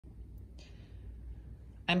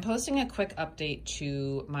I'm posting a quick update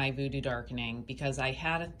to my Voodoo darkening because I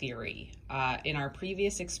had a theory. In our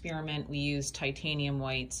previous experiment, we used titanium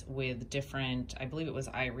whites with different, I believe it was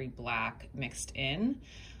ivory black mixed in.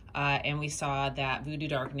 And we saw that Voodoo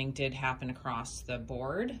darkening did happen across the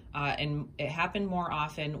board. And it happened more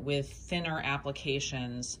often with thinner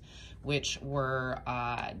applications, which were,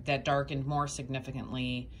 that darkened more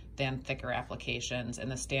significantly than thicker applications,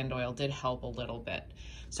 and the stand oil did help a little bit.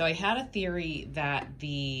 So I had a theory that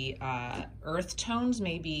the earth tones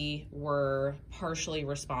maybe were partially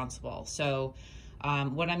responsible. So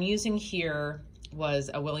what I'm using here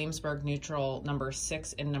was a Williamsburg neutral number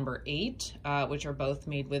 6 and number 8, which are both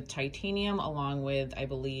made with titanium along with, I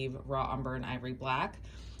believe, raw umber and ivory black.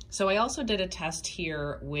 So I also did a test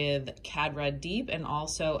here with Cad Red Deep and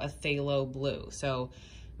also a phthalo blue. So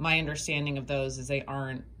my understanding of those is they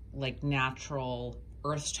aren't like natural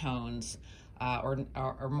earth tones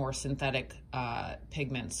or more synthetic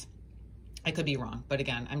pigments. I could be wrong, but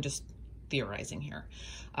again, I'm just theorizing here.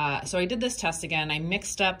 So I did this test again. I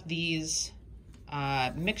mixed up these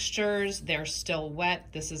mixtures. They're still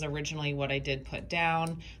wet. This is originally what I did put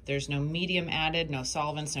down. There's no medium added, no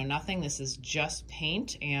solvents, no nothing. This is just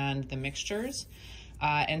paint and the mixtures.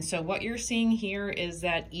 And so what you're seeing here is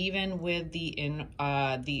that even with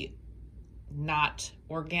the not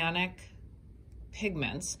organic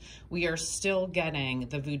pigments, we are still getting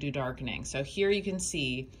the Voodoo darkening. So here you can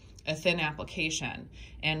see a thin application,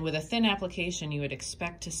 and with a thin application you would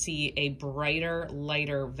expect to see a brighter,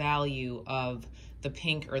 lighter value of the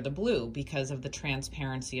pink or the blue because of the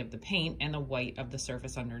transparency of the paint and the white of the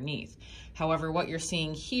surface underneath. However, what you're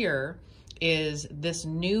seeing here is this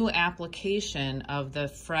new application of the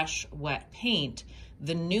fresh wet paint.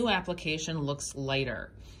 The new application looks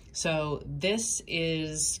lighter. So this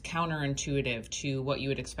is counterintuitive to what you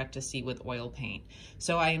would expect to see with oil paint.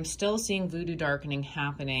 So I am still seeing Voodoo darkening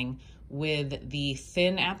happening with the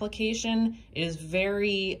thin application. It is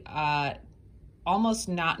very, almost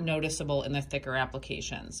not noticeable in the thicker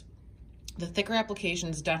applications. The thicker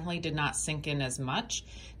applications definitely did not sink in as much.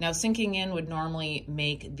 Now, sinking in would normally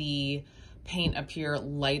make the paint appear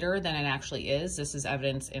lighter than it actually is. This is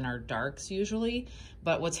evidence in our darks usually.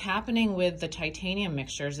 But what's happening with the titanium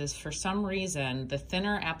mixtures is for some reason, the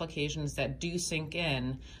thinner applications that do sink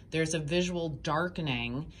in, there's a visual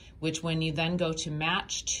darkening, which when you then go to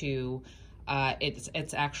match to,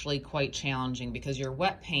 it's actually quite challenging because your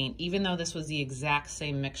wet paint, even though this was the exact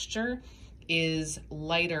same mixture, is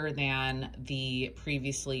lighter than the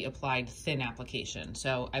previously applied thin application.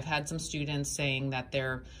 So I've had some students saying that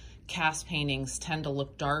their cast paintings tend to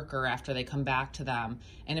look darker after they come back to them.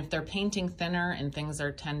 And if they're painting thinner and things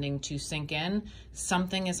are tending to sink in,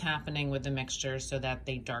 something is happening with the mixtures so that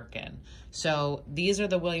they darken. So these are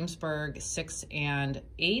the Williamsburg 6 and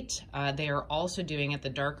 8. They are also doing it, the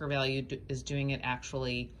darker value is doing it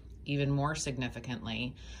actually even more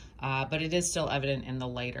significantly. But it is still evident in the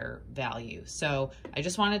lighter value. So I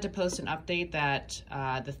just wanted to post an update that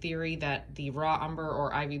the theory that the raw umber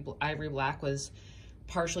or ivory black was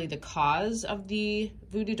partially the cause of the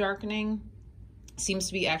Voodoo darkening seems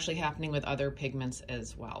to be actually happening with other pigments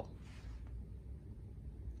as well.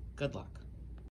 Good luck.